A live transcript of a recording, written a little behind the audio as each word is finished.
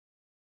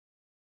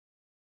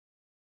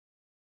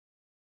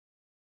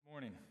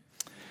Morning.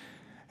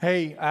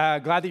 Hey,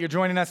 glad that you're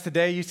joining us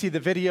today. You see the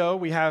video.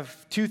 We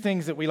have two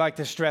things that we like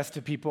to stress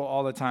to people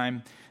all the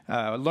time.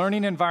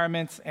 Learning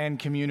environments and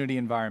community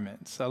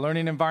environments. A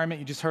learning environment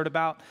you just heard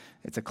about,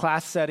 it's a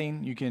class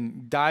setting. You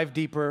can dive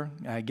deeper,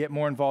 get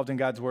more involved in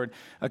God's Word.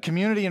 A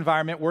community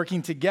environment,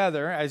 working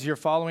together as you're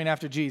following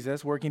after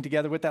Jesus, working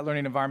together with that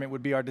learning environment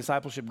would be our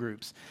discipleship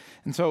groups.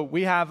 And so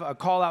we have a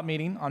call-out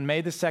meeting on May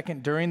the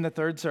 2nd during the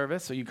third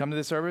service. So you come to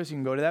the service, you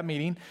can go to that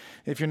meeting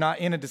if you're not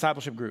in a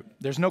discipleship group.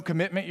 There's no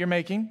commitment you're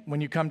making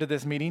when you come to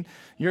this meeting.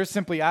 You're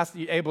simply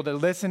able to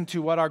listen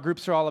to what our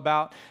groups are all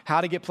about,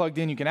 how to get plugged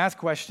in. You can ask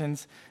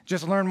questions.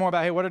 Just learn more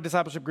about, hey, what are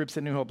discipleship groups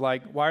at New Hope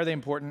like? Why are they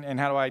important? And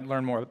how do I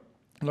learn more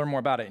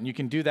about it? And you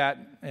can do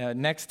that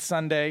next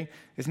Sunday.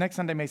 Is next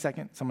Sunday May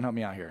 2nd? Someone help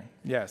me out here.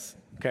 Yes.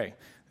 Okay.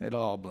 It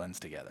all blends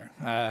together.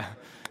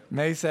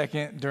 May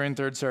 2nd, during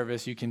third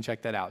service, you can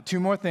check that out. Two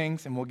more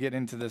things, and we'll get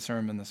into the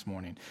sermon this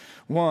morning.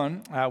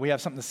 One, we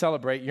have something to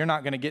celebrate. You're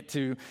not going to get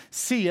to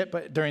see it,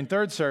 but during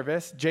third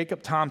service,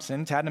 Jacob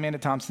Thompson, Tad and Amanda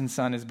Thompson's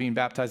son, is being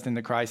baptized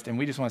into Christ, and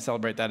we just want to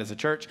celebrate that as a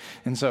church.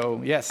 And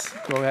so, yes,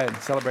 go ahead,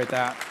 celebrate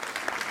that.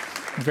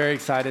 I'm very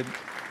excited.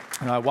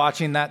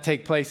 Watching that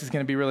take place is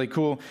going to be really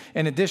cool.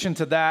 In addition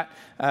to that,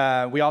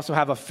 we also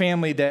have a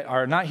family that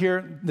are not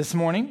here this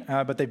morning,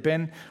 but they've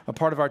been a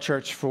part of our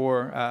church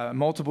for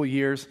multiple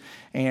years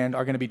and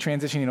are going to be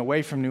transitioning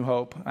away from New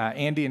Hope.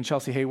 Andy and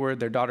Chelsea Hayward,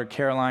 their daughter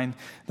Caroline,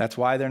 that's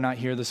why they're not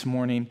here this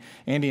morning.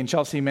 Andy and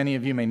Chelsea, many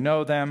of you may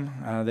know them.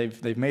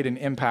 They've made an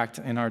impact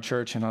in our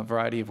church in a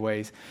variety of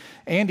ways.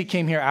 Andy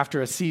came here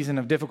after a season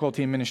of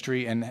difficulty in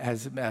ministry and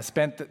has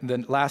spent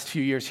the last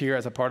few years here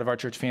as a part of our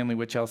church family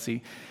with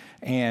Chelsea.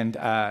 And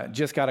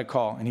just got a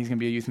call, and he's going to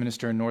be a youth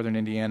minister in northern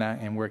Indiana,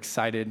 and we're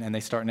excited, and they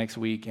start next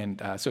week.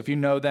 And so if you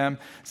know them,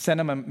 send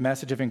them a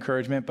message of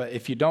encouragement, but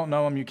if you don't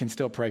know them, you can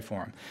still pray for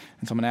them.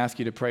 And so I'm going to ask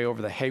you to pray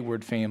over the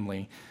Hayward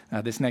family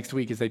this next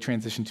week as they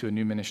transition to a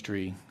new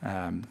ministry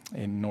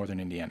in northern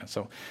Indiana.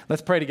 So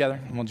let's pray together,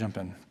 and we'll jump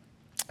in.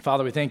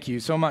 Father, we thank you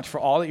so much for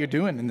all that you're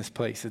doing in this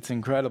place. It's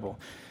incredible.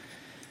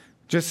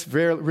 Just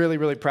really,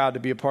 really proud to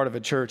be a part of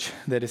a church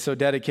that is so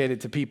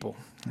dedicated to people.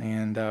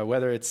 And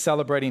whether it's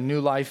celebrating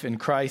new life in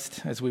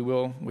Christ, as we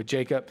will with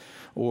Jacob,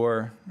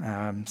 or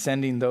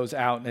sending those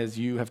out as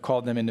you have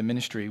called them into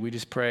ministry, we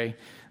just pray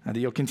that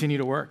you'll continue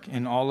to work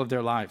in all of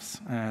their lives,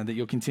 that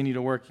you'll continue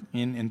to work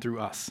in and through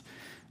us.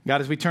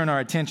 God, as we turn our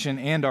attention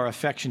and our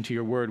affection to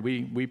your word,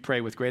 we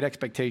pray with great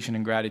expectation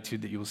and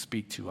gratitude that you will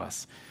speak to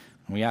us.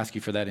 And we ask you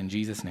for that in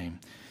Jesus' name.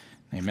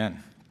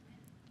 Amen.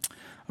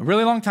 A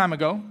really long time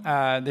ago,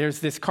 there's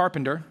this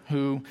carpenter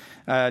who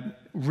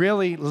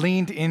really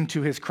leaned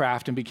into his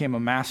craft and became a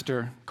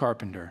master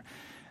carpenter.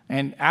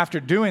 And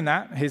after doing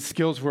that, his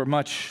skills were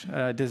much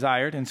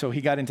desired, and so he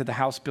got into the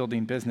house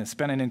building business,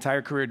 spent an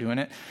entire career doing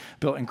it,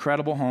 built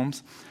incredible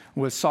homes,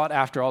 was sought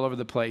after all over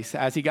the place.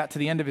 As he got to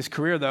the end of his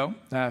career, though,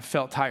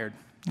 felt tired,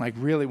 like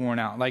really worn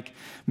out. Like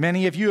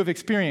many of you have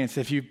experienced,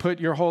 if you put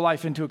your whole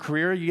life into a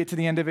career, you get to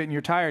the end of it and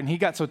you're tired. And he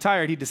got so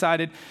tired, he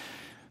decided,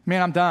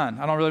 man, I'm done.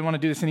 I don't really want to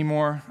do this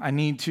anymore. I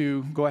need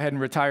to go ahead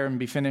and retire and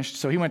be finished.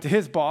 So he went to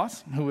his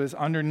boss, who was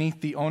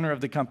underneath the owner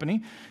of the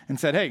company, and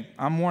said, hey,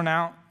 I'm worn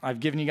out. I've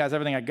given you guys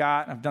everything I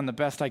got. I've done the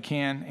best I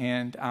can,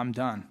 and I'm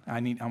done.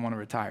 I want to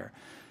retire.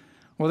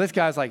 Well, this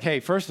guy's like, hey,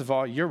 first of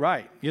all, you're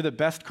right. You're the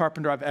best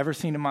carpenter I've ever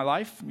seen in my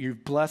life.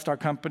 You've blessed our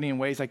company in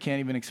ways I can't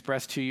even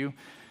express to you.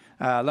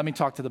 Let me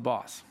talk to the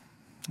boss.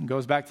 He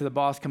goes back to the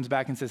boss, comes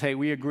back and says, hey,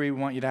 we agree. We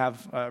want you to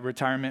have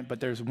retirement, but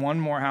there's one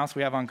more house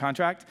we have on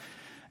contract.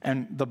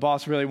 And the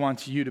boss really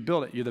wants you to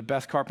build it. You're the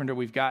best carpenter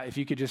we've got. If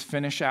you could just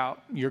finish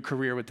out your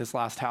career with this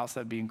last house,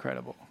 that'd be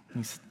incredible.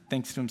 And he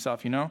thinks to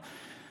himself,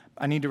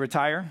 I need to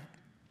retire.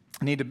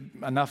 I need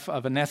enough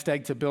of a nest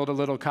egg to build a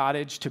little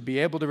cottage to be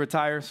able to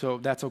retire, so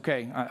that's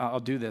okay. I'll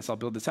do this. I'll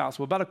build this house.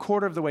 Well, about a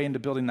quarter of the way into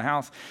building the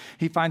house,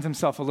 he finds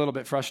himself a little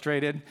bit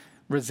frustrated,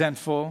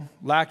 resentful,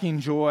 lacking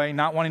joy,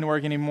 not wanting to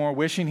work anymore,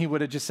 wishing he would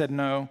have just said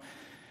no,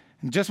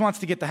 and just wants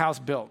to get the house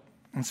built.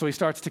 And so he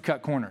starts to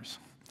cut corners.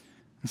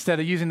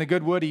 Instead of using the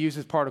good wood, he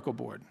uses particle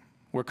board.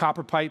 Where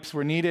copper pipes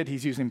were needed,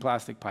 he's using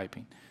plastic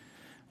piping.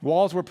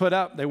 Walls were put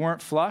up. They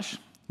weren't flush,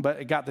 but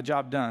it got the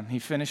job done. He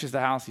finishes the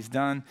house. He's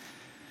done.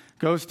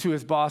 Goes to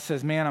his boss,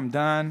 says, man, I'm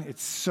done.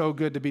 It's so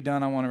good to be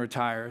done. I want to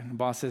retire. And the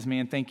boss says,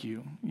 man, thank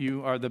you.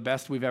 You are the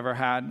best we've ever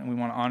had, and we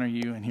want to honor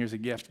you, and here's a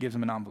gift. Gives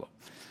him an envelope.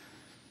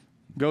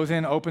 Goes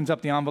in, opens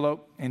up the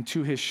envelope, and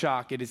to his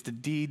shock, it is the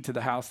deed to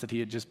the house that he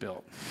had just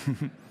built.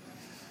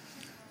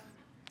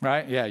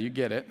 Right? Yeah, you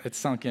get it. It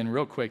sunk in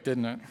real quick,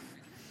 didn't it?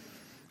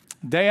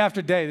 Day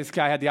after day, this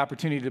guy had the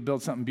opportunity to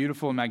build something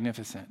beautiful and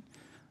magnificent.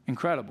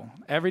 Incredible.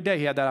 Every day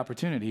he had that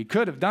opportunity. He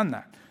could have done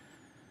that.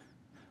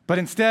 But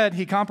instead,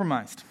 he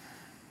compromised.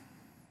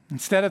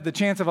 Instead of the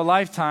chance of a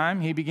lifetime,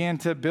 he began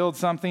to build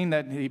something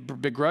that he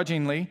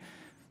begrudgingly,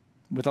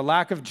 with a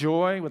lack of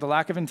joy, with a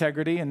lack of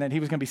integrity, and that he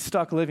was going to be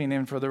stuck living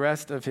in for the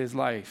rest of his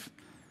life.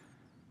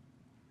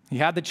 He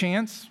had the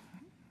chance.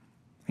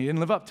 He didn't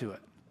live up to it.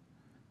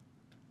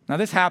 Now,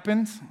 this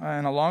happened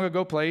in a long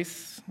ago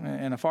place,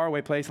 in a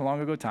faraway place, a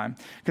long ago time.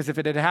 Because if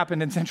it had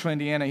happened in central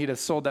Indiana, he'd have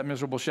sold that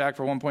miserable shack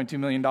for $1.2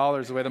 million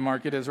the way the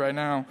market is right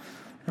now.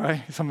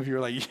 Right? Some of you are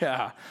like,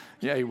 yeah,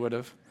 he would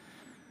have.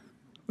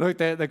 Look,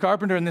 the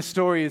carpenter in this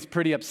story is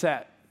pretty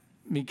upset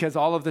because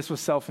all of this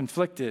was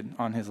self-inflicted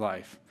on his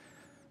life.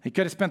 He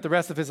could have spent the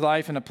rest of his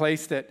life in a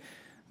place that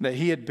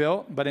he had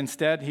built, but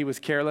instead he was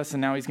careless, and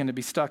now he's going to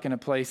be stuck in a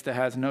place that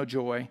has no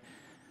joy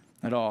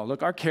at all.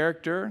 Look, our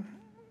character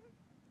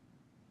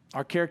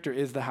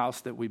is the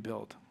house that we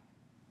build.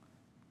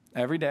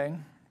 Every day,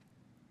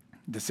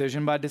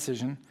 decision by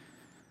decision,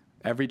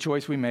 every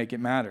choice we make, it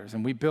matters.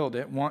 And we build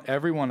it,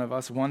 every one of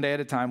us, one day at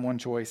a time, one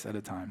choice at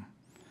a time.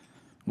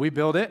 We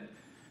build it,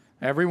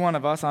 every one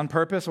of us, on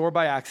purpose or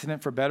by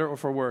accident, for better or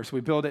for worse.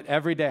 We build it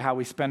every day, how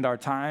we spend our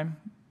time,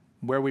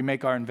 where we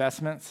make our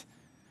investments.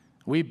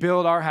 We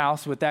build our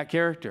house with that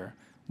character,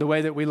 the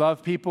way that we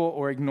love people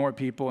or ignore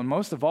people, and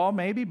most of all,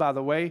 maybe by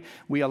the way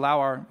we allow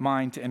our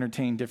mind to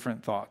entertain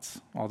different thoughts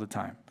all the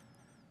time.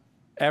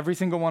 Every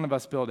single one of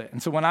us build it.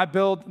 And so when I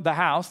build the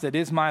house that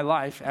is my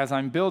life, as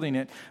I'm building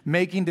it,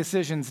 making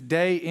decisions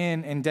day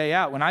in and day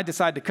out, when I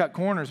decide to cut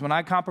corners, when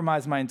I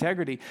compromise my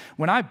integrity,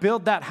 when I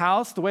build that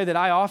house the way that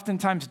I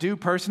oftentimes do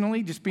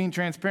personally, just being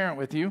transparent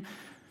with you,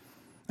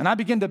 and I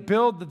begin to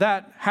build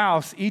that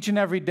house each and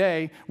every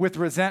day with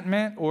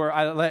resentment, or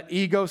I let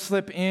ego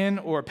slip in,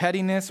 or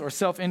pettiness, or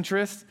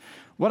self-interest,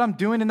 what I'm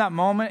doing in that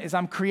moment is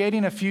I'm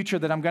creating a future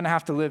that I'm going to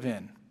have to live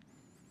in.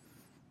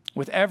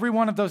 With every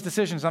one of those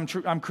decisions,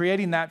 I'm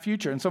creating that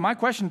future. And so my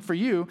question for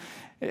you,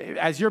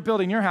 as you're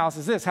building your house,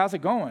 is this: how's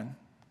it going?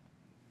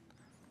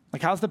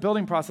 Like, how's the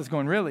building process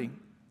going, really?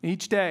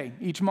 Each day,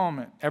 each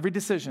moment, every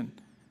decision.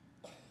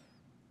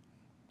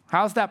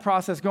 How's that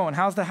process going?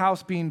 How's the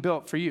house being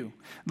built for you?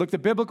 Look, the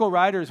biblical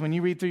writers, when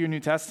you read through your New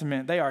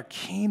Testament, they are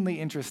keenly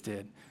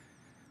interested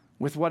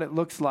with what it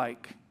looks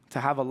like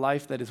to have a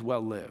life that is well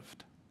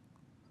lived.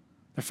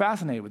 They're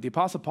fascinated with it. The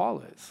Apostle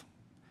Paul is.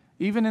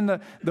 Even in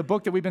the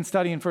book that we've been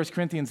studying, 1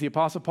 Corinthians, the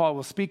Apostle Paul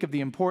will speak of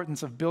the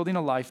importance of building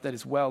a life that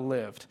is well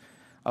lived,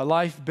 a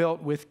life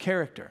built with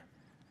character.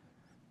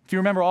 If you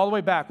remember all the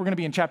way back, we're going to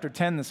be in chapter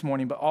 10 this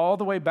morning, but all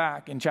the way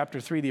back in chapter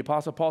 3, the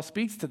Apostle Paul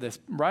speaks to this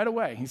right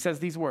away. He says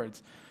these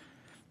words: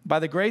 "By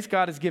the grace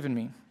God has given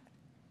me,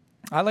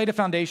 I laid a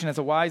foundation as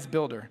a wise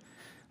builder,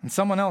 and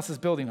someone else is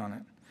building on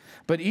it.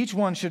 But each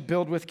one should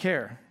build with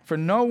care, for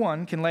no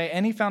one can lay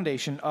any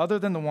foundation other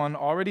than the one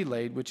already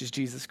laid, which is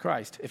Jesus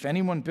Christ. If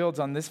anyone builds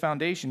on this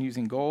foundation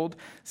using gold,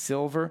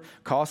 silver,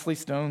 costly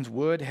stones,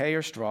 wood, hay,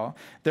 or straw,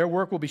 their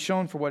work will be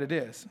shown for what it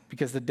is,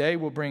 because the day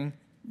will bring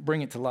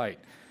it to light.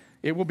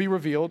 It will be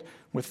revealed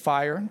with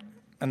fire,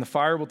 and the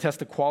fire will test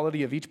the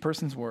quality of each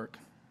person's work.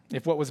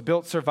 If what was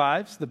built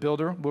survives, the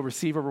builder will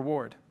receive a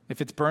reward.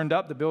 If it's burned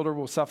up, the builder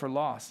will suffer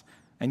loss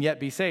and yet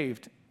be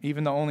saved,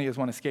 even though only as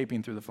one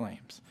escaping through the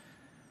flames."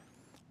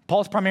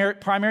 Paul's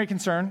primary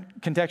concern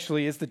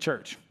contextually is the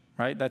church,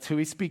 right? That's who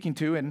he's speaking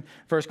to in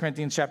 1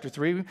 Corinthians chapter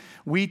 3.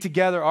 We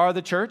together are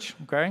the church,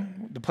 okay?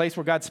 The place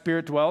where God's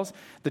Spirit dwells.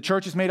 The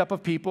church is made up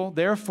of people.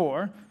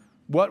 Therefore,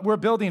 what we're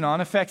building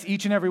on affects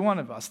each and every one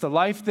of us. The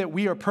life that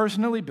we are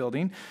personally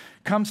building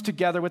comes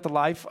together with the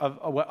life of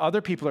what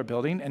other people are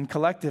building, and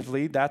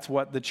collectively, that's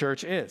what the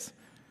church is.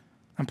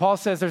 And Paul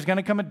says there's going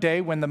to come a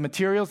day when the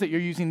materials that you're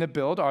using to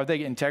build, are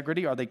they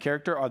integrity, are they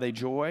character, are they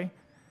joy,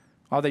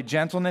 are they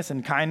gentleness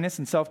and kindness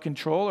and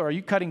self-control, or are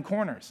you cutting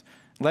corners,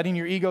 letting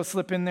your ego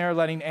slip in there,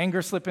 letting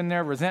anger slip in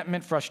there,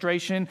 resentment,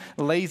 frustration,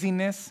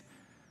 laziness?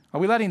 Are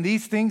we letting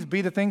these things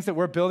be the things that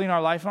we're building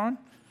our life on?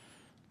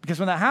 Because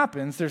when that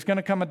happens, there's going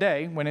to come a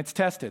day when it's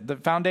tested. The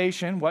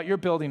foundation, what you're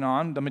building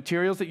on, the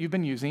materials that you've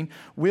been using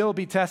will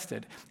be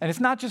tested. And it's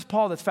not just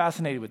Paul that's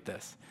fascinated with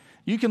this.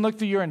 You can look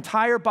through your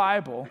entire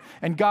Bible,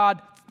 and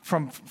God,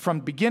 from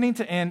beginning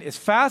to end, is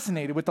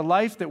fascinated with the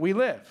life that we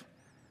live.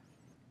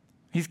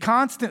 He's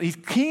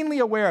keenly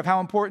aware of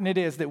how important it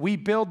is that we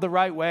build the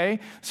right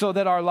way so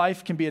that our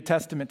life can be a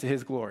testament to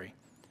his glory.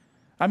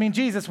 I mean,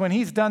 Jesus, when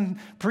he's done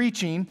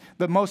preaching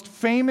the most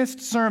famous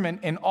sermon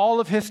in all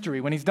of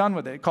history, when he's done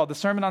with it, called the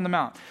Sermon on the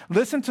Mount,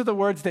 listen to the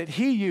words that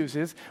he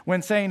uses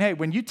when saying, hey,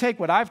 when you take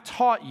what I've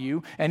taught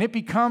you and it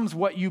becomes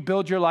what you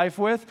build your life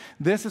with,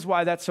 this is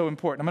why that's so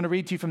important. I'm going to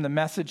read to you from the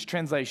Message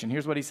translation.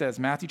 Here's what he says,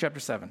 Matthew chapter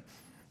 7.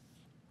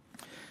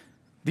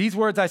 "These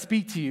words I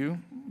speak to you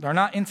are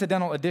not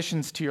incidental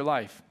additions to your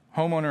life,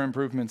 homeowner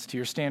improvements to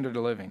your standard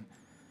of living.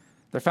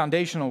 They're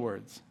foundational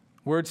words,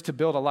 words to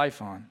build a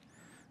life on.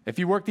 If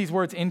you work these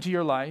words into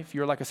your life,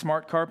 you're like a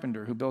smart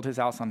carpenter who built his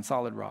house on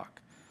solid rock.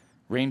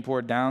 Rain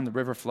poured down, the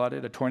river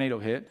flooded, a tornado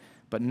hit,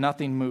 but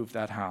nothing moved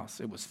that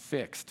house. It was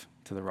fixed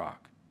to the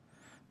rock.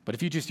 But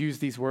if you just use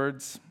these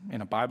words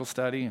in a Bible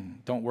study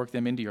and don't work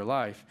them into your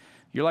life,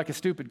 you're like a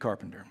stupid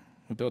carpenter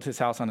who built his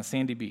house on a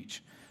sandy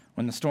beach.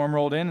 When the storm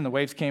rolled in and the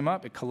waves came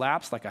up, it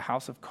collapsed like a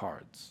house of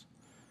cards."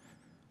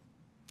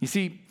 You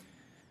see,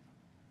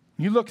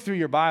 you look through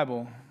your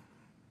Bible,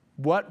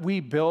 what we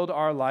build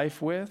our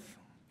life with,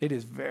 it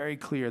is very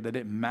clear that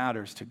it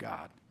matters to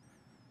God,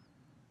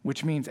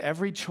 which means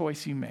every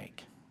choice you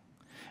make,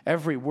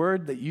 Every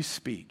word that you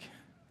speak,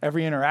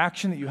 every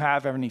interaction that you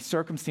have, every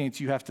circumstance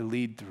you have to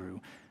lead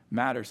through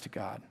matters to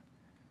God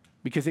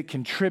because it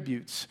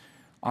contributes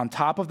on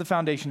top of the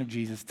foundation of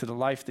Jesus to the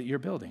life that you're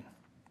building.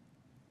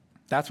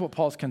 That's what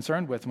Paul's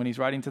concerned with when he's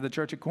writing to the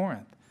church at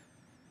Corinth.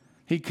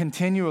 He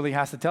continually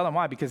has to tell them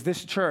why, because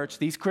this church,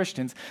 these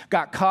Christians,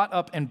 got caught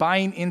up in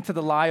buying into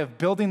the lie of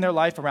building their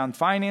life around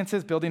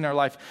finances, building their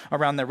life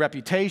around their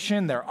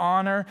reputation, their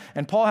honor.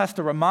 And Paul has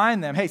to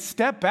remind them, hey,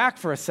 step back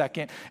for a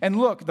second and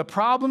look, the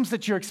problems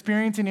that you're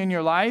experiencing in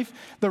your life,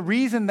 the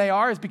reason they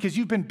are is because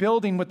you've been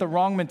building with the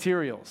wrong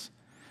materials.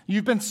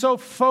 You've been so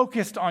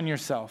focused on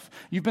yourself.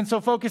 You've been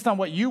so focused on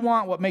what you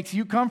want, what makes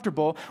you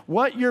comfortable.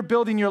 What you're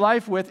building your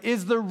life with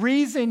is the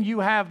reason you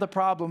have the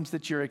problems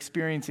that you're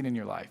experiencing in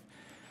your life.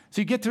 So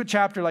you get to a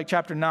chapter like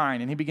chapter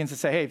 9, and he begins to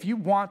say, hey, if you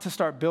want to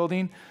start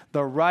building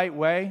the right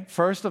way,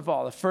 first of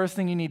all, the first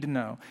thing you need to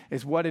know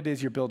is what it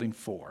is you're building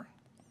for.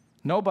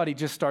 Nobody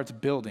just starts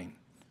building.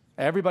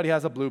 Everybody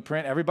has a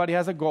blueprint. Everybody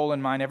has a goal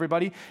in mind.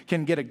 Everybody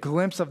can get a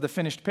glimpse of the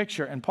finished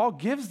picture, and Paul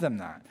gives them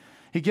that.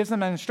 He gives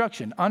them an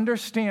instruction.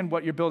 Understand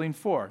what you're building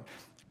for.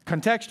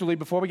 Contextually,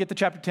 before we get to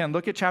chapter 10,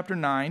 look at chapter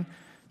 9,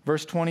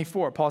 verse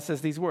 24. Paul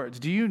says these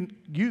words, Do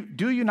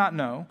you not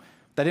know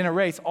that in a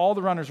race all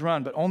the runners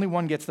run, but only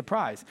one gets the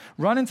prize?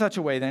 Run in such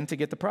a way then to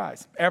get the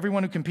prize.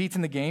 Everyone who competes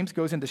in the games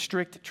goes into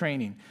strict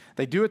training.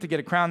 They do it to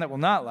get a crown that will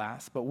not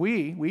last, but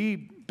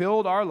we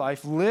build our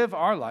life, live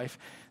our life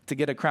to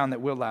get a crown that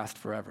will last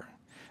forever.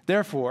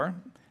 Therefore,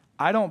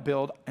 I don't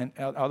build, and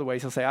other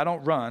ways he'll say, I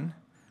don't run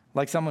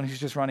like someone who's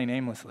just running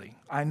aimlessly.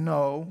 I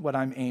know what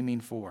I'm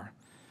aiming for.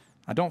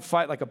 I don't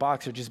fight like a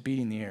boxer just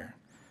beating the air.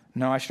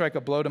 No, I strike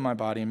a blow to my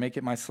body and make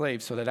it my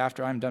slave so that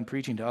after I'm done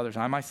preaching to others,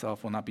 I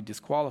myself will not be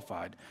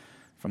disqualified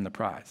from the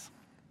prize.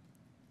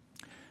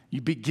 You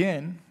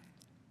begin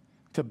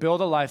to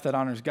build a life that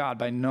honors God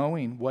by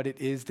knowing what it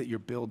is that you're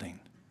building.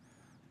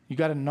 You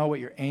got to know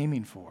what you're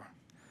aiming for.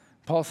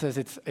 Paul says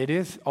it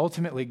is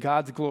ultimately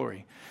God's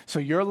glory. So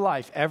your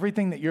life,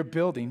 everything that you're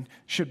building,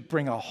 should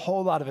bring a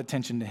whole lot of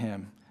attention to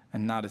him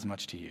and not as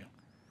much to you.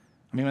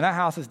 I mean, when that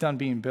house is done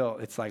being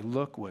built, it's like,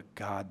 look what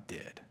God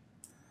did.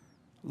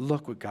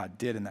 Look what God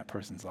did in that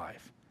person's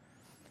life.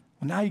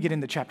 Well, now you get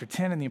into chapter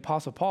 10 and the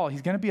Apostle Paul.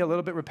 He's going to be a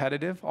little bit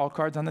repetitive, all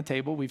cards on the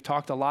table. We've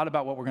talked a lot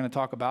about what we're going to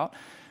talk about,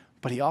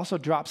 but he also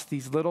drops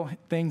these little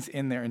things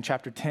in there in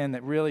chapter 10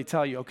 that really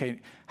tell you, okay,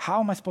 how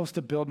am I supposed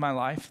to build my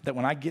life that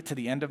when I get to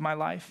the end of my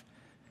life,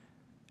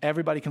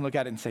 everybody can look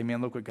at it and say,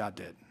 man, look what God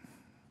did.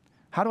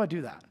 How do I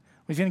do that?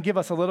 He's going to give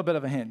us a little bit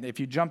of a hint. If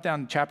you jump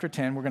down to chapter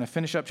 10, we're going to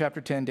finish up chapter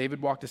 10.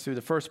 David walked us through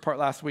the first part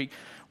last week.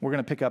 We're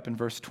going to pick up in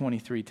verse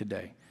 23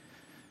 today.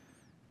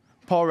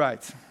 Paul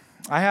writes,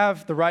 I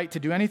have the right to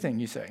do anything,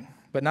 you say,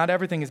 but not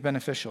everything is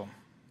beneficial.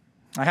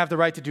 I have the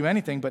right to do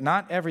anything, but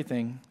not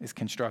everything is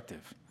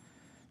constructive.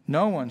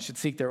 No one should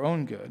seek their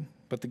own good,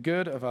 but the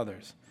good of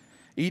others.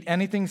 Eat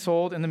anything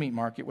sold in the meat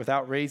market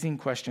without raising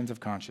questions of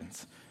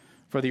conscience.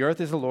 For the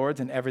earth is the Lord's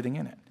and everything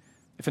in it.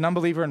 If an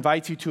unbeliever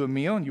invites you to a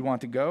meal and you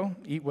want to go,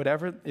 eat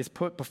whatever is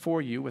put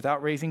before you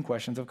without raising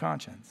questions of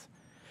conscience.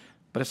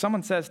 But if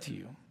someone says to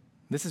you,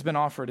 this has been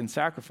offered in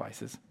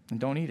sacrifices, then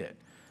don't eat it,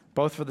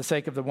 both for the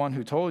sake of the one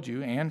who told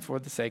you and for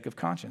the sake of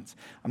conscience.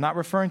 I am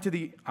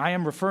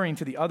referring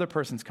to the other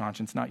person's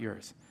conscience, not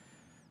yours.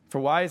 For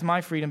why is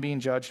my freedom being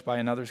judged by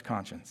another's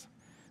conscience?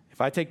 If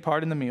I take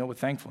part in the meal with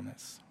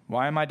thankfulness,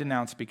 why am I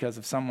denounced because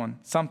of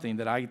something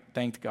that I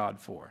thanked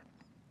God for?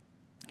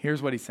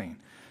 Here's what he's saying.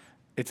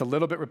 It's a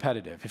little bit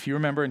repetitive. If you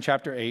remember in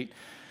chapter 8,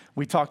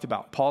 we talked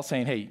about Paul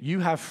saying, hey, you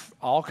have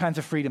all kinds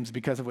of freedoms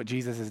because of what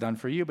Jesus has done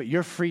for you, but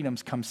your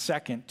freedoms come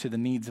second to the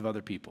needs of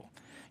other people.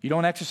 You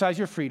don't exercise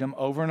your freedom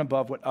over and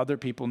above what other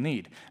people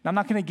need. Now, I'm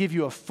not going to give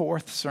you a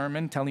fourth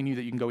sermon telling you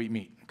that you can go eat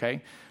meat,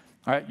 okay?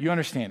 All right, you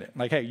understand it.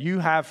 Like, hey, you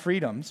have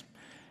freedoms,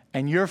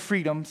 and your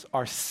freedoms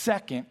are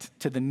second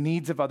to the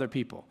needs of other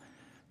people.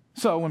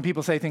 So when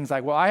people say things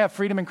like, well, I have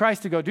freedom in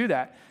Christ to go do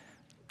that,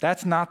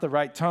 that's not the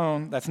right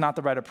tone. That's not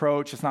the right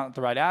approach. It's not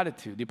the right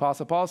attitude. The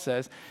Apostle Paul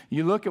says,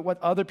 you look at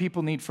what other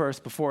people need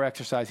first before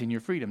exercising your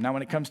freedom. Now,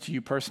 when it comes to you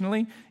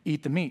personally,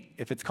 eat the meat.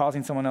 If it's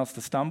causing someone else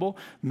to stumble,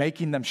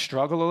 making them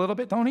struggle a little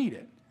bit, don't eat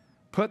it.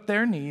 Put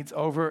their needs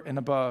over and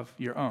above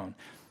your own.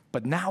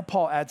 But now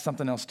Paul adds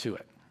something else to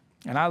it.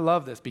 And I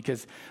love this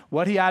because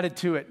what he added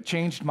to it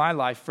changed my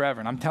life forever.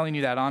 And I'm telling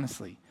you that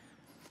honestly.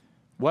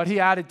 What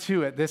he added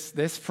to it,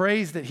 this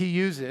phrase that he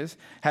uses,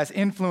 has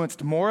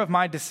influenced more of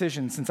my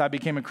decisions since I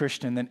became a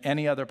Christian than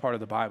any other part of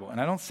the Bible. And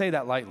I don't say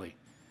that lightly.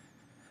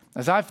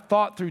 As I've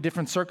thought through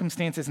different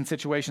circumstances and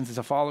situations as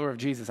a follower of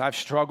Jesus, I've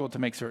struggled to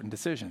make certain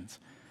decisions.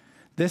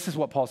 This is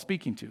what Paul's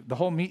speaking to. The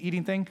whole meat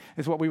eating thing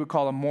is what we would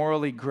call a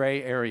morally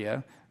gray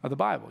area of the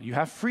Bible. You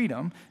have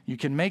freedom. You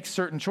can make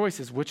certain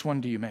choices. Which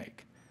one do you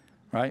make?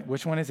 Right?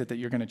 Which one is it that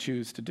you're going to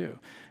choose to do?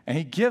 And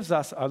he gives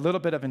us a little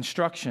bit of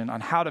instruction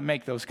on how to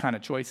make those kind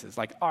of choices.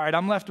 Like, all right,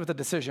 I'm left with a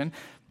decision.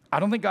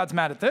 I don't think God's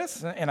mad at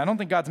this, and I don't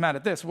think God's mad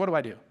at this. What do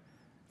I do?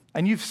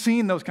 And you've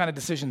seen those kind of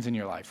decisions in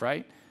your life,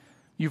 right?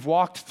 You've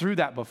walked through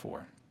that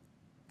before.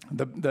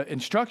 The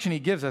instruction he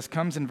gives us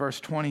comes in verse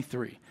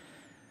 23.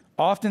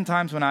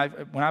 Oftentimes when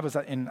I was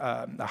in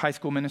a high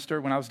school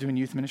minister, when I was doing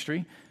youth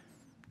ministry,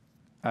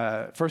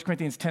 1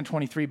 Corinthians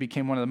 10:23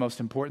 became one of the most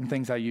important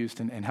things I used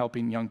in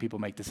helping young people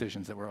make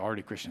decisions that were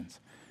already Christians.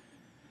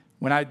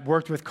 When I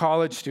worked with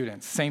college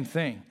students, same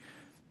thing.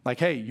 Like,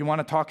 hey, you want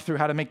to talk through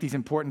how to make these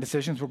important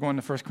decisions? We're going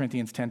to 1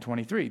 Corinthians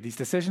 10:23. These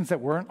decisions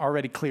that weren't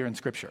already clear in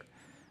Scripture.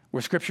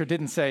 Where Scripture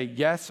didn't say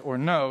yes or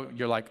no,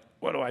 you're like,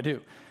 what do I do?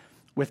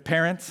 With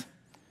parents,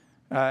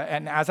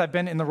 and as I've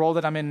been in the role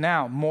that I'm in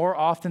now, more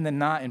often than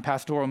not in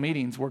pastoral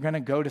meetings, we're going to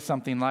go to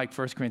something like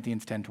 1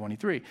 Corinthians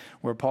 10:23,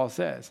 where Paul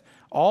says,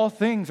 all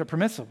things are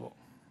permissible,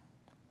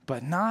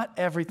 but not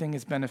everything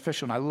is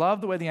beneficial. And I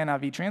love the way the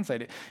NIV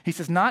translated it. He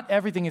says, not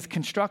everything is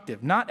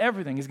constructive. Not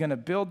everything is going to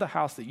build the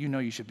house that you know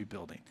you should be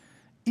building,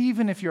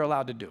 even if you're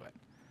allowed to do it.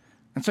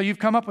 And so you've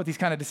come up with these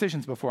kind of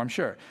decisions before, I'm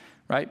sure,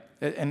 right?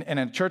 And in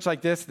a church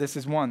like this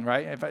is one,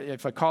 right?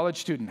 If a college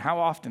student, how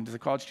often does a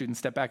college student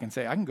step back and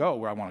say, I can go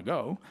where I want to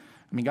go?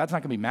 I mean, God's not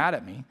going to be mad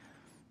at me.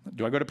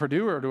 Do I go to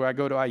Purdue or do I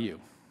go to IU,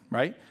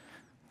 right?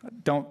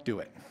 Don't do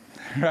it,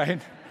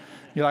 right?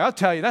 You're like, I'll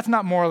tell you, that's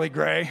not morally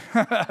gray.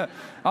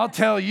 I'll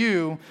tell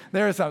you,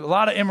 there's a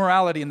lot of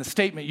immorality in the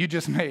statement you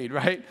just made,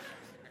 right?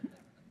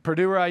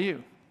 Purdue or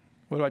IU,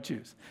 what do I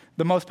choose?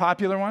 The most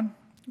popular one,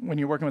 when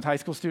you're working with high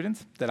school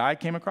students that I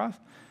came across,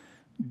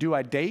 do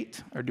I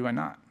date or do I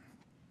not?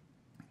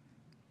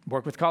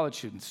 Work with college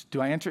students,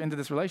 do I enter into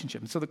this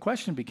relationship? And so the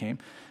question became,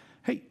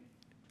 hey,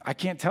 I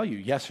can't tell you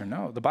yes or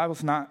no. The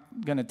Bible's not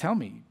going to tell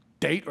me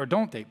date or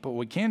don't date, but what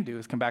we can do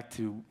is come back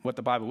to what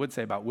the Bible would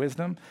say about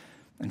wisdom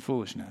and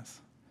foolishness.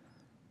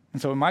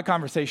 And so in my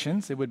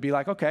conversations, it would be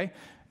like, okay,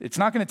 it's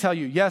not going to tell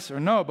you yes or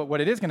no, but what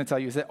it is going to tell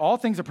you is that all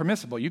things are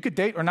permissible. You could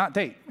date or not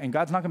date, and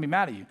God's not going to be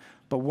mad at you.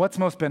 But what's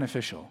most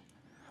beneficial?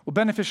 Well,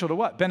 beneficial to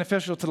what?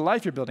 Beneficial to the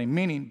life you're building,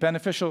 meaning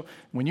beneficial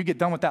when you get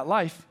done with that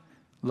life,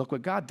 look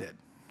what God did,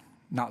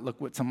 not look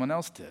what someone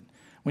else did.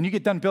 When you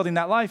get done building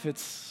that life,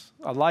 it's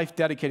a life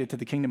dedicated to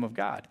the kingdom of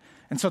God.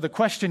 And so the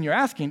question you're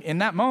asking in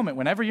that moment,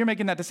 whenever you're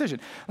making that decision,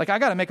 like I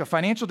got to make a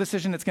financial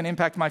decision that's going to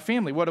impact my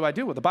family. What do I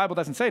do? Well, the Bible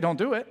doesn't say don't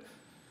do it.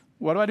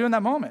 What do I do in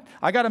that moment?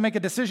 I got to make a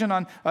decision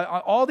on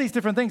all these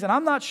different things, and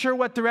I'm not sure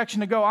what direction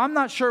to go. I'm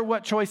not sure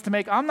what choice to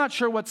make. I'm not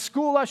sure what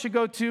school I should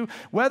go to,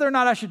 whether or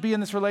not I should be in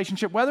this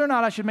relationship, whether or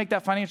not I should make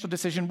that financial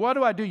decision. What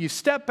do I do? You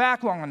step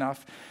back long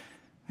enough,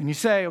 and you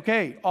say,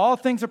 okay, all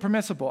things are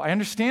permissible. I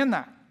understand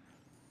that.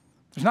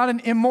 There's not an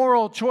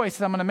immoral choice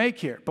that I'm going to make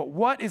here, but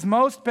what is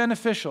most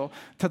beneficial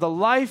to the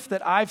life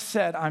that I've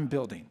said I'm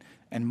building?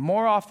 And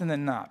more often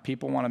than not,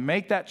 people want to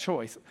make that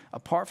choice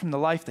apart from the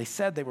life they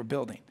said they were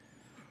building.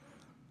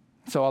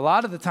 So a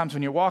lot of the times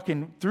when you're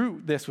walking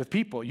through this with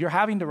people, you're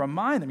having to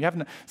remind them, you're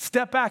having to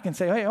step back and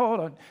say, hey,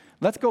 hold on,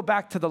 let's go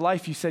back to the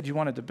life you said you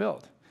wanted to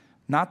build,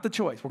 not the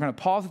choice. We're going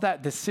to pause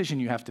that decision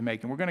you have to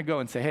make, and we're going to go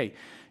and say, hey,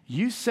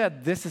 you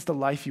said this is the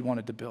life you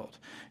wanted to build.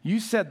 You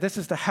said this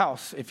is the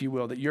house, if you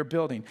will, that you're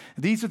building.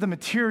 These are the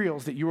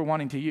materials that you were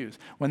wanting to use.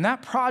 When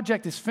that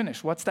project is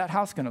finished, what's that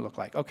house going to look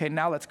like? Okay,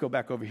 now let's go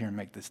back over here and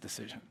make this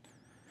decision.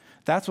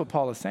 That's what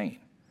Paul is saying.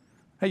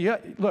 Hey, yeah,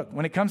 look,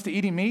 when it comes to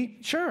eating meat,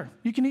 sure,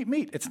 you can eat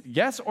meat. It's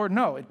yes or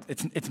no.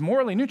 It's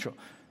morally neutral.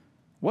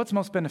 What's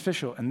most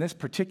beneficial in this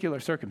particular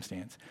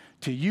circumstance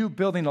to you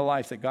building the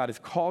life that God has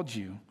called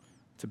you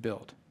to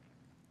build?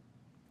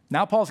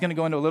 Now Paul's going to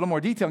go into a little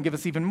more detail and give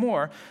us even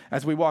more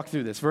as we walk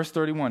through this. Verse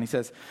 31, he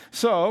says,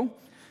 so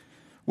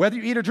whether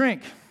you eat or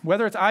drink,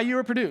 whether it's IU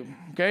or Purdue,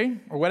 okay,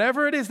 or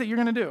whatever it is that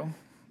you're going to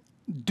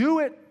do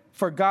it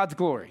for God's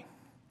glory.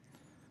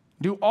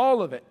 Do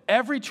all of it,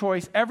 every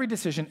choice, every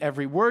decision,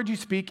 every word you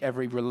speak,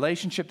 every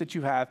relationship that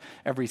you have,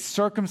 every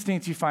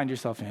circumstance you find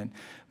yourself in.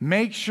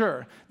 Make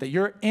sure that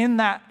you're in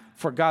that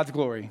for God's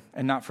glory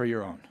and not for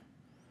your own.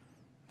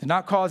 Do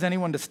not cause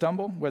anyone to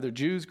stumble, whether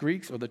Jews,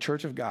 Greeks, or the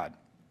church of God.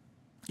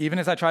 Even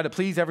as I try to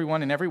please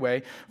everyone in every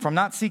way, from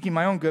not seeking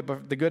my own good,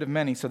 but the good of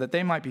many, so that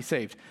they might be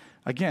saved.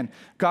 Again,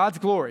 God's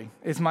glory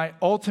is my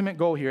ultimate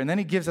goal here. And then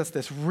he gives us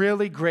this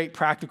really great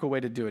practical way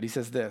to do it. He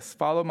says this,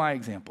 follow my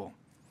example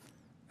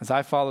as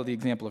I follow the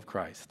example of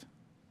Christ.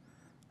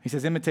 He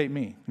says, imitate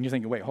me. And you're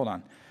thinking, wait, hold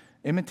on.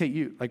 Imitate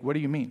you? Like, what do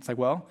you mean? It's like,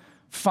 well,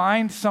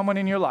 find someone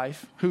in your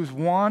life who's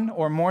one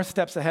or more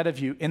steps ahead of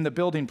you in the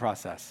building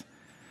process.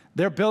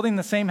 They're building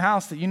the same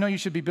house that you know you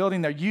should be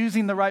building. They're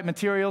using the right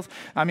materials.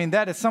 I mean,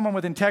 that is someone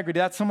with integrity.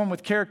 That's someone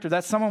with character.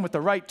 That's someone with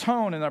the right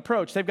tone and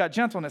approach. They've got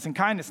gentleness and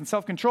kindness and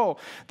self-control.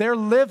 They're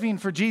living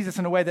for Jesus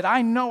in a way that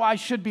I know I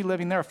should be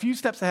living. They're a few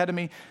steps ahead of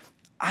me.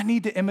 I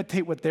need to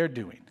imitate what they're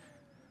doing.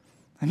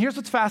 And here's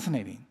what's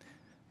fascinating.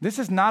 This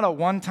is not a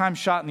one-time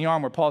shot in the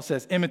arm where Paul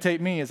says,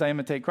 imitate me as I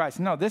imitate Christ.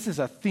 No, this is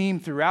a theme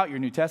throughout your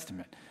New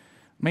Testament.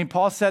 I mean,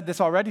 Paul said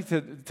this already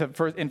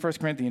in 1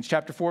 Corinthians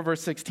chapter 4,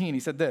 verse 16. He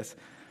said this,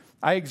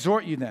 I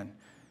exhort you then,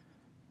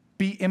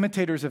 be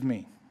imitators of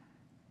me.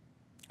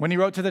 When he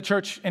wrote to the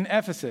church in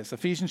Ephesus,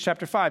 Ephesians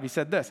chapter 5, he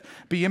said this,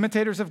 be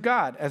imitators of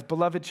God as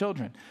beloved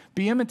children.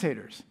 Be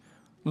imitators.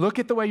 Look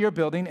at the way you're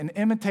building and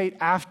imitate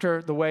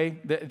after the way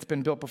that it's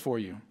been built before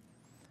you.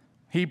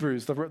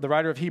 Hebrews, the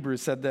writer of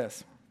Hebrews said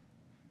this,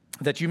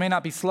 that you may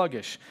not be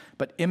sluggish,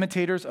 but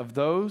imitators of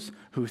those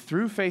who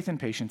through faith and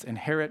patience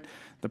inherit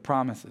the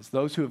promises,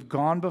 those who have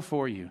gone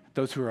before you,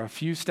 those who are a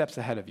few steps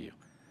ahead of you.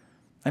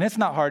 And it's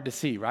not hard to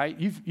see, right?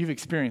 You've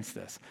experienced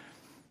this.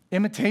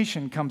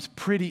 Imitation comes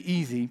pretty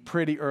easy,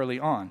 pretty early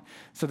on.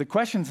 So the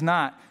question's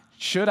not,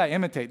 should I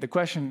imitate? The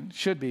question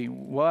should be,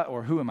 what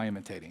or who am I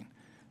imitating?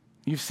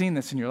 You've seen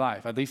this in your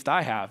life. At least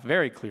I have,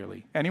 very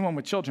clearly. Anyone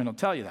with children will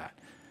tell you that.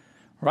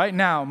 Right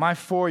now, my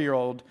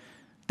 4-year-old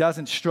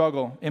doesn't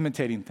struggle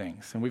imitating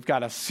things. And we've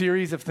got a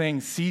series of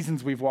things,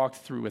 seasons we've walked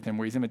through with him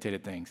where he's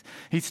imitated things.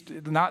 He's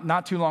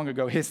not too long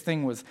ago, his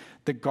thing was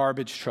the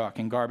garbage truck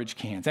and garbage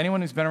cans.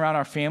 Anyone who's been around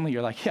our family,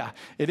 you're like, yeah,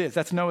 it is.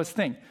 That's Noah's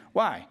thing.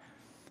 Why?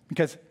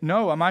 Because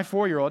Noah, my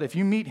 4-year-old, if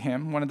you meet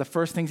him, one of the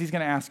first things he's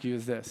going to ask you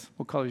is this: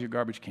 what color is your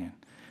garbage can?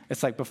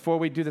 It's like, before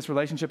we do this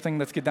relationship thing,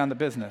 let's get down to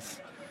business.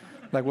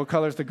 Like, what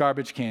color is the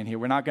garbage can here?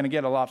 We're not going to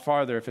get a lot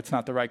farther if it's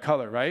not the right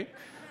color, right?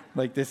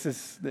 Like,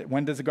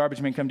 when does the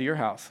garbage man come to your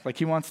house? Like,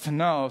 he wants to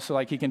know so,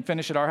 like, he can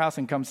finish at our house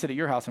and come sit at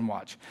your house and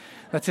watch.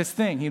 That's his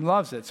thing. He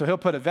loves it. So he'll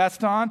put a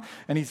vest on,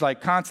 and he's,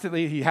 like,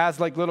 constantly, he has,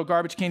 like, little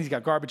garbage cans. He's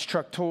got garbage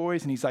truck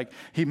toys, and he's, like,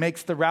 he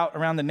makes the route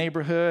around the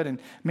neighborhood, and,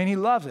 I mean, he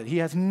loves it. He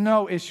has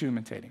no issue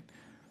imitating.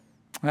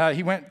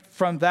 He went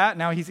from that,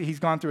 now he's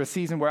gone through a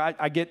season where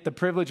I get the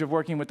privilege of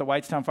working with the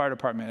Whitestown Fire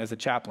Department as a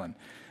chaplain.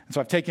 And so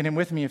I've taken him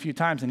with me a few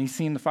times, and he's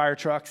seen the fire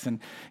trucks, and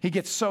he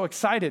gets so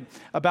excited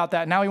about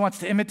that. Now he wants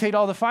to imitate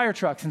all the fire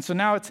trucks. And so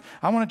now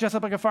I want to dress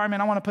up like a fireman.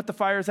 I want to put the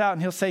fires out.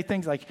 And he'll say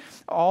things like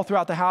all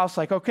throughout the house,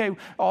 like, okay,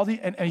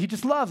 and he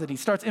just loves it. He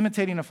starts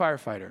imitating a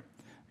firefighter.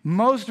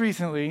 Most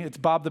recently, it's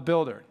Bob the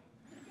Builder.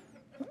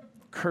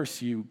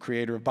 Curse you,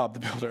 creator of Bob the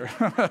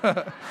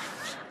Builder.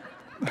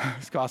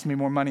 It's cost me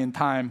more money and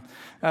time.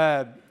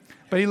 But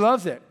he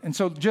loves it. And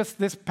so just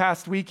this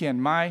past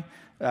weekend, my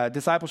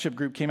discipleship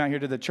group came out here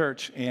to the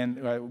church,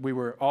 and we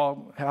were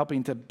all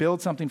helping to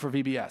build something for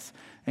VBS.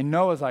 And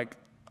Noah's like,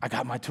 I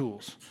got my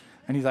tools.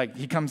 And he's like,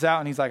 he comes out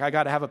and he's like, I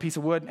got to have a piece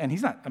of wood. And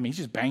he's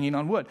just banging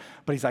on wood.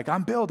 But he's like,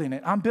 I'm building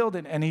it.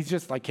 And he's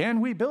just like,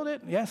 can we build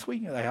it? Yes,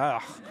 we.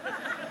 Like,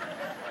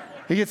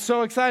 He gets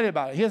so excited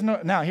about it.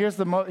 Now, here's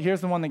the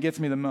one that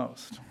gets me the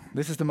most.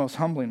 This is the most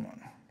humbling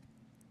one.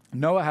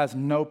 Noah has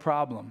no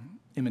problem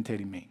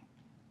imitating me.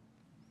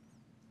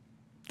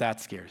 That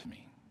scares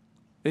me.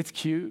 It's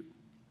cute.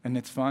 And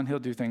it's fun. He'll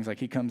do things like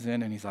he comes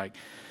in and he's like,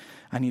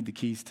 I need the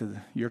keys to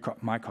your car,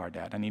 my car,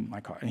 Dad. I need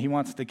my car. And he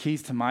wants the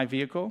keys to my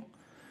vehicle.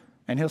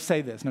 And he'll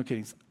say this, no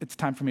kidding, it's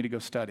time for me to go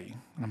study.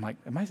 And I'm like,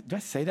 do I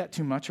say that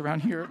too much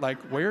around here? Like,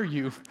 where are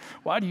you?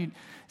 Why do you?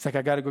 It's like,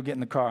 I got to go get in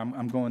the car.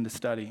 I'm going to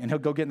study. And he'll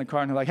go get in the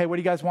car and he'll like, hey, what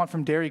do you guys want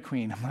from Dairy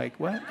Queen? I'm like,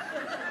 what?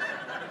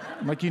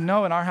 I'm like, in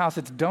our house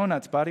it's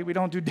donuts, buddy. We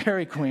don't do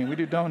Dairy Queen. We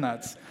do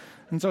donuts.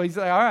 And so he's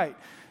like, all right.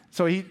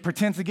 So he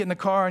pretends to get in the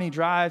car and he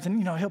drives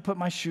and, he'll put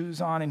my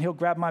shoes on and he'll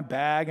grab my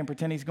bag and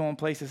pretend he's going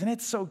places. And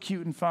it's so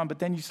cute and fun. But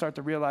then you start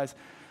to realize,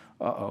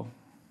 like,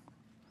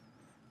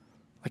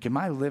 am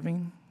I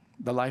living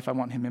the life I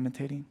want him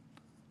imitating?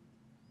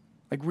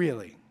 Like,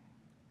 really?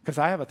 Because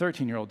I have a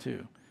 13-year-old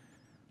too.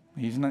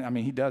 He's not,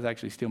 he does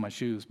actually steal my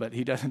shoes, but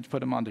he doesn't put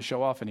them on to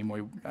show off anymore.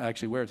 He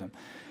actually wears them.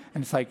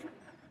 And it's like,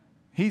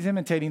 he's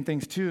imitating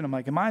things too. And I'm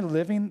like, am I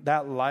living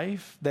that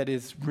life that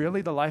is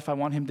really the life I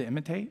want him to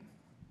imitate?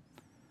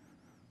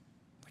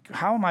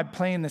 How am I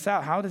playing this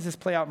out? How does this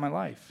play out in my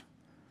life?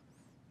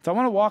 So I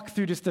want to walk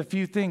through just a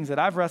few things that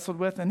I've wrestled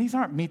with, and these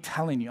aren't me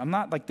telling you. I'm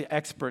not like the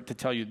expert to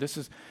tell you this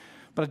is,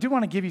 but I do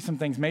want to give you some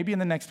things maybe in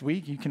the next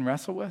week you can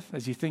wrestle with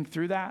as you think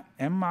through that.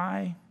 Am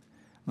I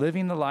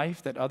living the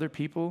life that other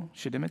people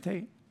should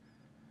imitate?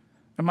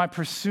 Am I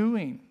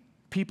pursuing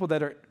people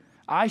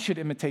I should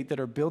imitate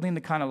that are building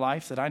the kind of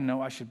lives that I know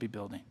I should be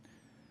building?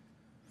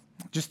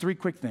 Just 3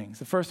 quick things.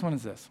 The first one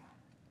is this.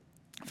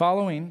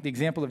 Following the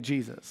example of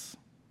Jesus,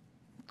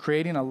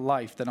 creating a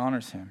life that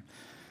honors him,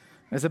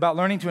 is about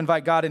learning to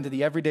invite God into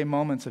the everyday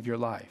moments of your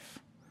life.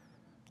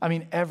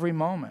 Every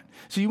moment.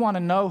 So you want to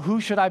know, who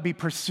should I be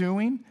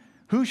pursuing?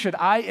 Who should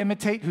I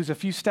imitate who's a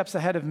few steps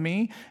ahead of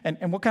me?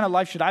 And what kind of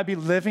life should I be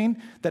living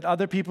that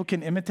other people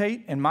can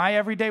imitate in my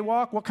everyday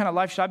walk? What kind of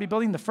life should I be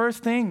building? The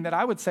first thing that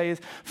I would say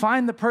is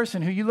find the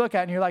person who you look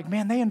at and you're like,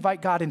 man, they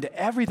invite God into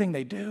everything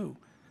they do.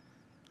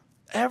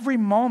 Every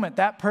moment,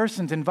 that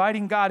person's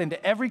inviting God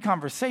into every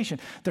conversation.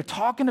 They're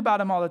talking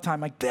about him all the time.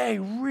 Like, they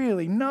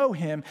really know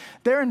him.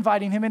 They're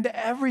inviting him into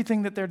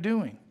everything that they're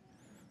doing.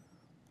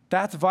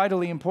 That's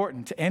vitally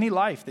important to any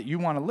life that you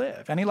want to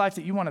live, any life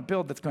that you want to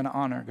build that's going to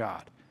honor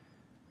God.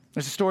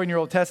 There's a story in your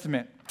Old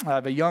Testament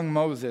of a young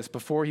Moses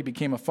before he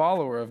became a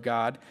follower of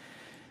God.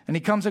 And he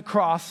comes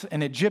across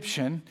an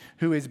Egyptian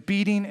who is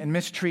beating and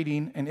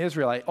mistreating an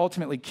Israelite,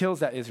 ultimately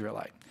kills that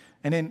Israelite.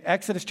 And in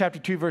Exodus chapter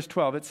 2, verse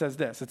 12, it says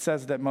this. It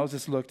says that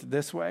Moses looked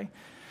this way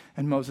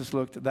and Moses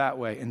looked that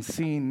way. And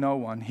seeing no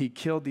one, he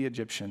killed the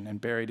Egyptian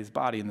and buried his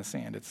body in the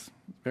sand. It's a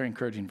very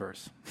encouraging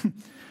verse.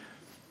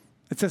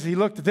 It says he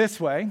looked this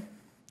way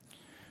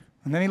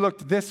and then he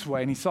looked this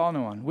way and he saw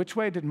no one. Which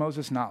way did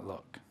Moses not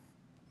look?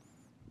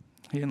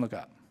 He didn't look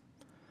up.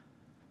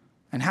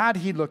 And had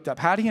he looked up,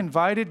 had he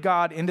invited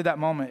God into that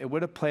moment, it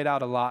would have played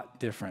out a lot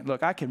different.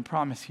 Look, I can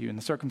promise you, in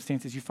the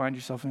circumstances you find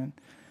yourself in,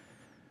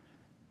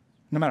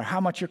 no matter how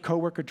much your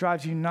coworker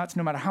drives you nuts,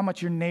 no matter how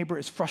much your neighbor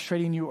is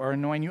frustrating you or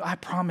annoying you, I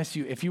promise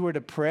you, if you were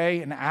to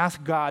pray and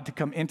ask God to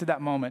come into that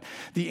moment,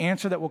 the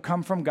answer that will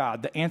come from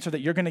God, the answer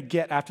that you're going to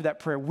get after that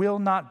prayer will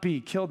not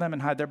be, kill them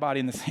and hide their body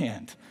in the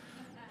sand.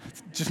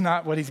 It's just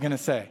not what he's going to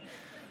say.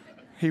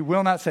 He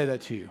will not say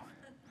that to you.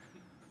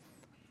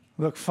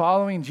 Look,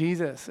 following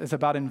Jesus is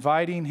about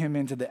inviting him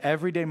into the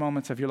everyday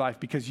moments of your life,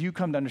 because you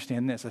come to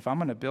understand this. If I'm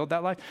going to build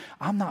that life,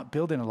 I'm not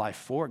building a life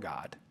for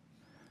God.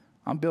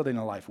 I'm building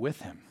a life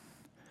with him.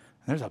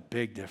 There's a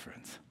big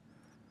difference.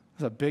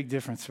 There's a big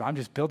difference. I'm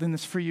just building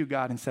this for you,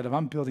 God, instead of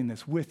I'm building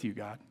this with you,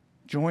 God.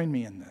 Join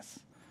me in this.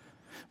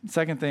 The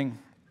second thing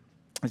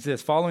is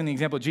this. Following the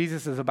example of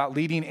Jesus is about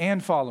leading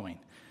and following.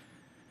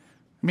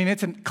 I mean,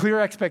 it's a clear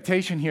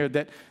expectation here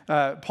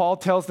that Paul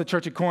tells the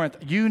church at Corinth,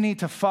 you need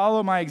to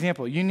follow my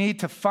example. You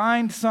need to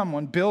find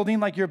someone building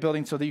like you're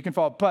building so that you can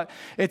follow. But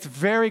it's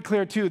very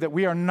clear, too, that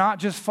we are not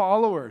just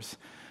followers.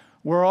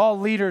 We're all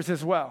leaders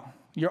as well.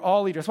 You're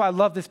all leaders. That's why I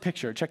love this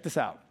picture. Check this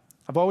out.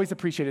 I've always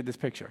appreciated this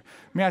picture.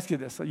 Let me ask you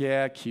this.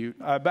 Yeah, cute.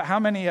 But how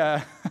many,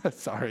 how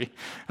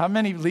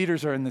many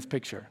leaders are in this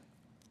picture?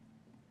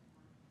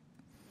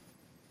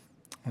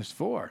 There's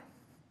 4.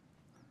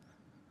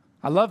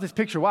 I love this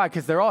picture. Why?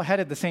 Because they're all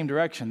headed the same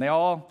direction. They're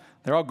all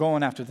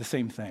going after the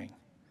same thing.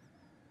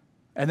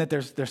 And that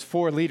there's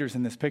 4 leaders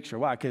in this picture.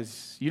 Why?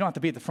 Because you don't have to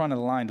be at the front of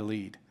the line to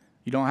lead.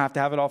 You don't have to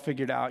have it all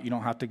figured out. You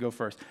don't have to go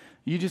first.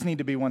 You just need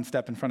to be one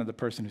step in front of the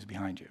person who's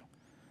behind you.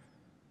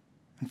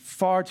 And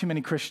far too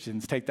many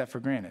Christians take that for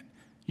granted.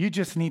 You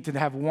just need to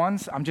have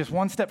I'm just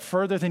one step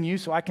further than you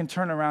so I can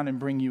turn around and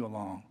bring you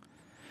along.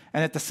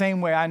 And at the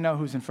same way, I know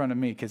who's in front of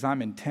me because I'm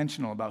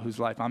intentional about whose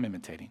life I'm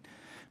imitating,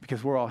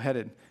 because we're all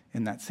headed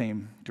in that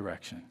same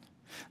direction.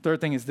 Third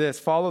thing is this.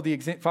 Following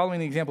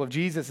the example of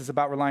Jesus is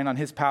about relying on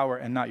his power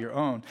and not your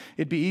own.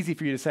 It'd be easy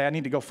for you to say, I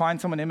need to go find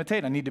someone to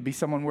imitate. I need to be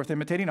someone worth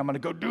imitating. I'm going to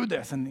go do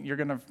this. And you're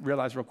going to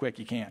realize real quick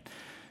you can't.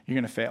 You're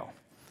going to fail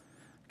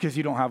because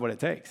you don't have what it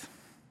takes.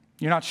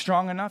 You're not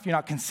strong enough. You're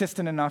not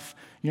consistent enough.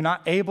 You're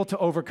not able to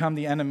overcome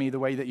the enemy the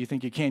way that you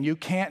think you can. You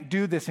can't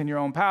do this in your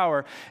own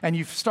power. And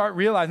you start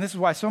realizing this is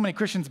why so many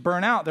Christians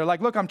burn out. They're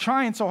like, look, I'm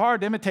trying so hard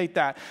to imitate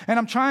that. And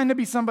I'm trying to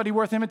be somebody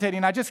worth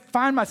imitating. I just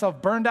find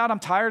myself burned out. I'm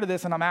tired of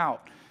this and I'm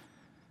out.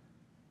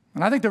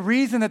 And I think the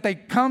reason that they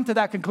come to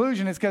that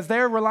conclusion is because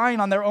they're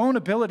relying on their own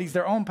abilities,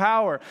 their own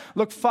power.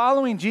 Look,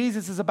 following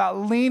Jesus is about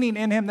leaning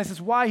in him. This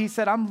is why he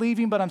said, I'm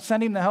leaving, but I'm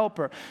sending the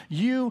helper.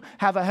 You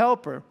have a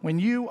helper. When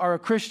you are a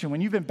Christian,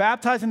 when you've been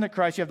baptized into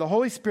Christ, you have the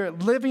Holy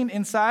Spirit living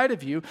inside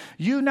of you.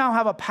 You now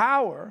have a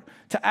power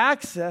to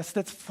access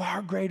that's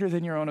far greater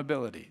than your own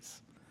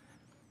abilities.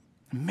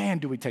 Man,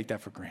 do we take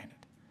that for granted.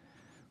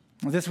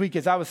 This week,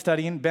 as I was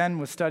studying, Ben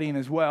was studying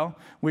as well,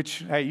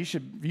 which, hey, you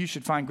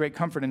should find great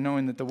comfort in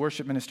knowing that the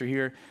worship minister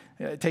here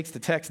takes the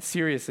text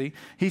seriously.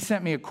 He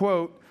sent me a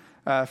quote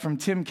from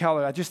Tim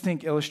Keller I just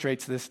think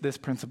illustrates this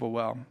principle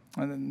well.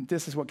 And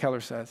this is what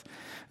Keller says.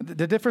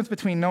 The difference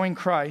between knowing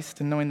Christ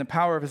and knowing the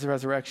power of his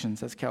resurrection,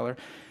 says Keller,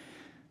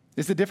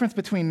 is the difference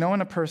between knowing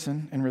a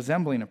person and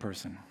resembling a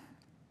person.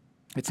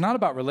 It's not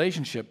about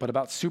relationship, but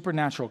about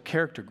supernatural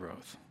character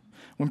growth.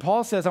 When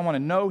Paul says, I want to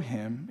know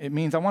him, it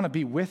means I want to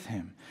be with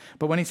him.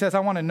 But when he says,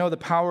 I want to know the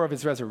power of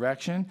his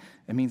resurrection,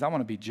 it means I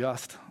want to be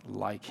just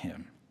like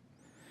him.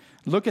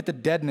 Look at the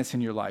deadness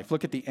in your life.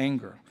 Look at the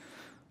anger.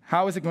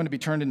 How is it going to be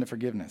turned into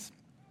forgiveness?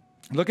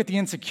 Look at the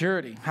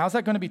insecurity. How's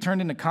that going to be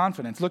turned into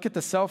confidence? Look at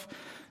the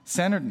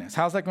self-centeredness.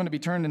 How's that going to be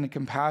turned into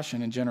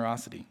compassion and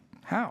generosity?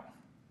 How?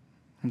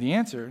 And the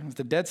answer is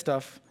the dead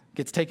stuff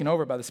gets taken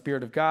over by the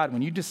Spirit of God.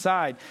 When you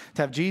decide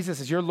to have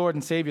Jesus as your Lord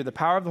and Savior, the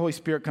power of the Holy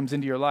Spirit comes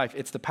into your life.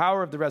 It's the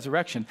power of the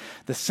resurrection.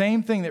 The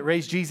same thing that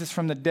raised Jesus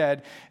from the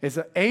dead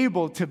is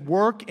able to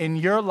work in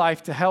your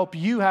life to help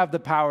you have the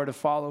power to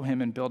follow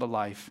him and build a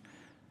life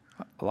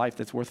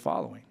that's worth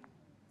following.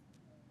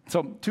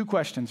 So 2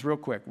 questions real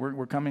quick.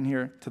 We're coming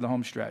here to the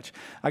home stretch.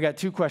 I got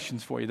 2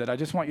 questions for you that I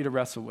just want you to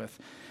wrestle with.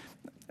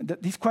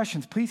 These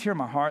questions, please hear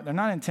my heart. They're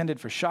not intended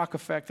for shock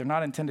effect. They're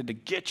not intended to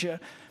get you.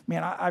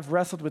 Man, I've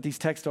wrestled with these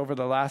texts over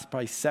the last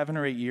probably 7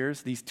 or 8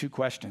 years, these 2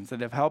 questions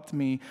that have helped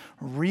me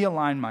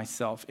realign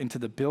myself into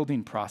the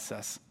building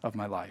process of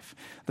my life.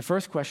 The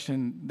first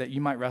question that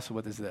you might wrestle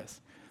with is this.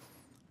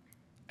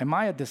 Am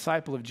I a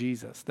disciple of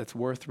Jesus that's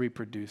worth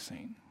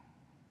reproducing?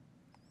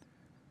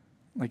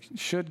 Like,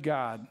 should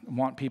God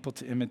want people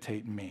to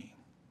imitate me?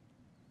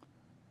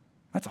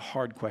 That's a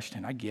hard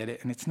question. I get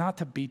it. And it's not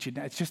to beat you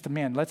down. It's just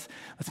let's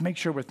make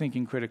sure we're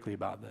thinking critically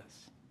about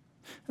this.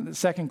 And the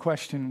second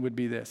question would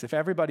be this. If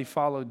everybody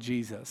followed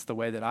Jesus the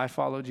way that I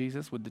follow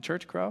Jesus, would the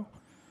church grow?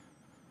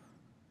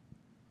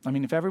 I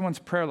mean, if everyone's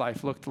prayer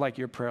life looked like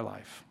your prayer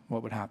life,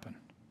 what would happen?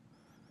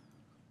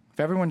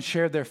 If everyone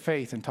shared their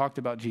faith and talked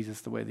about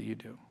Jesus the way that you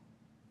do,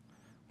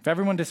 if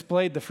everyone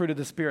displayed the fruit of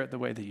the Spirit the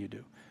way that you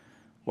do,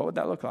 what would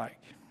that look like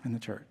in the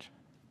church?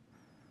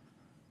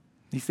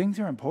 These things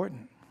are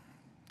important.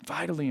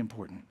 Vitally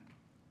important.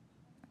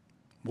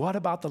 What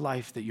about the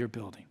life that you're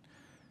building?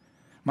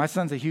 My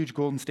son's a huge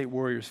Golden State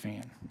Warriors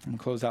fan. I'm going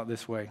to close out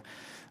this way.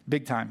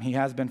 Big time. He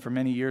has been for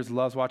many years,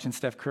 loves watching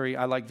Steph Curry.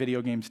 I like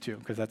video games too,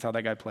 because that's how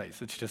that guy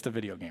plays. It's just a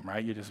video game,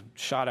 right? You just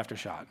shot after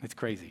shot. It's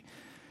crazy.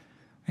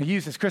 He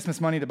used his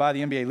Christmas money to buy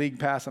the NBA League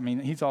Pass. I mean,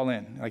 he's all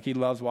in. Like, he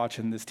loves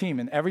watching this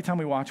team. And every time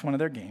we watch one of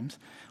their games,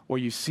 or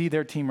you see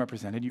their team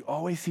represented, you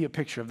always see a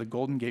picture of the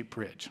Golden Gate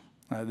Bridge.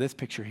 This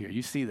picture here,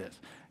 you see this.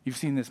 You've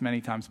seen this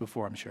many times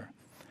before, I'm sure.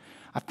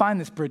 I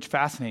find this bridge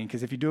fascinating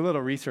because if you do a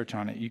little research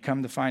on it, you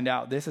come to find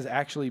out this is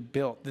actually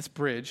built, this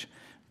bridge,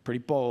 pretty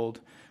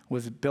bold,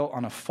 was built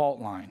on a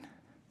fault line.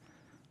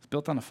 It's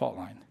built on a fault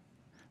line,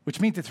 which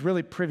means it's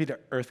really privy to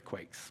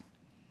earthquakes.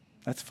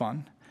 That's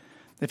fun.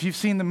 If you've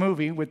seen the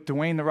movie with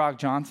Dwayne "The Rock"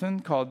 Johnson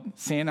called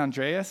San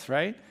Andreas,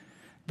 right?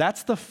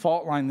 That's the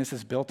fault line this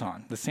is built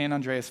on, the San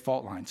Andreas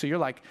fault line. So you're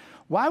like,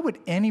 why would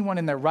anyone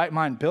in their right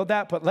mind build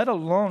that? But let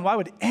alone, why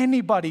would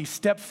anybody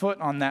step foot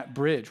on that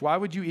bridge? Why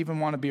would you even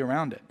want to be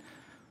around it?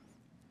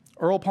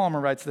 Earl Palmer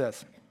writes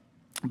this: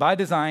 by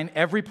design,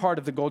 every part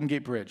of the Golden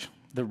Gate Bridge,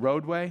 the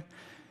roadway,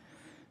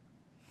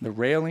 the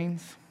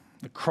railings,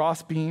 the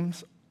cross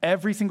beams,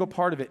 every single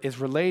part of it is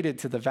related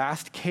to the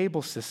vast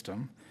cable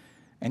system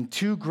and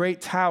two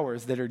great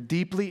towers that are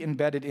deeply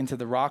embedded into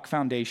the rock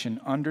foundation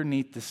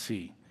underneath the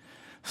sea.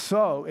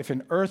 So if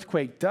an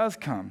earthquake does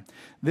come,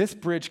 this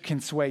bridge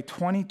can sway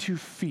 22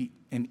 feet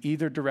in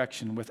either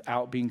direction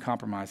without being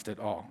compromised at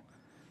all.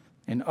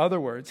 In other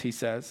words, he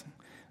says,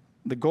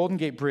 the Golden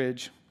Gate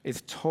Bridge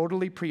is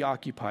totally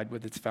preoccupied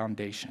with its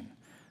foundation,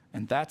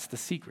 and that's the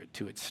secret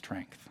to its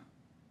strength.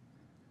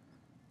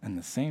 And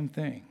the same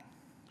thing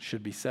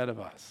should be said of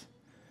us.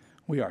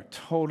 We are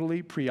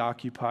totally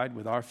preoccupied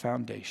with our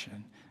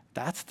foundation.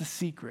 That's the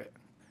secret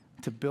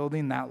to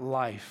building that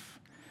life,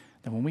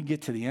 that when we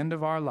get to the end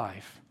of our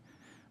life,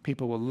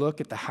 people will look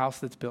at the house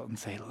that's built and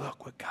say,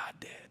 look what God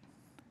did.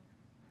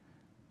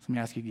 So let me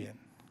ask you again,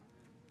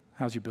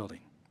 how's your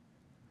building?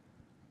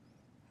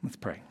 Let's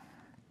pray.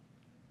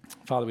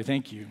 Father, we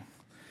thank you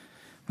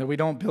that we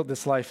don't build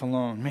this life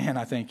alone. Man,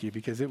 I thank you,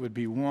 because it would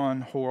be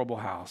one horrible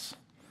house.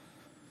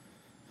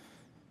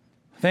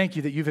 Thank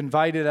you that you've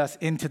invited us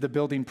into the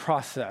building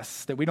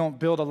process, that we don't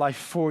build a life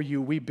for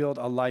you, we build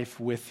a life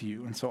with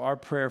you. And so our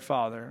prayer,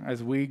 Father,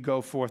 as we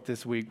go forth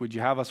this week, would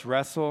you have us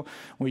wrestle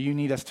where you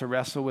need us to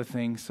wrestle with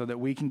things so that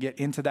we can get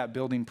into that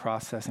building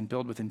process and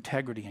build with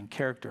integrity and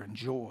character and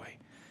joy,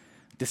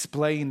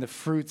 displaying the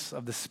fruits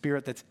of the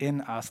Spirit that's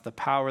in us, the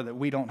power that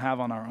we don't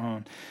have on our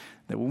own,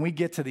 that when we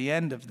get to the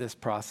end of this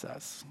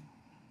process,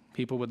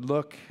 people would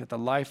look at the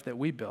life that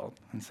we built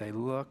and say,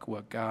 look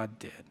what God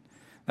did.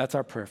 That's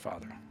our prayer,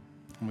 Father.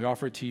 And we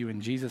offer it to you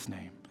in Jesus'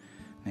 name.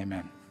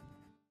 Amen.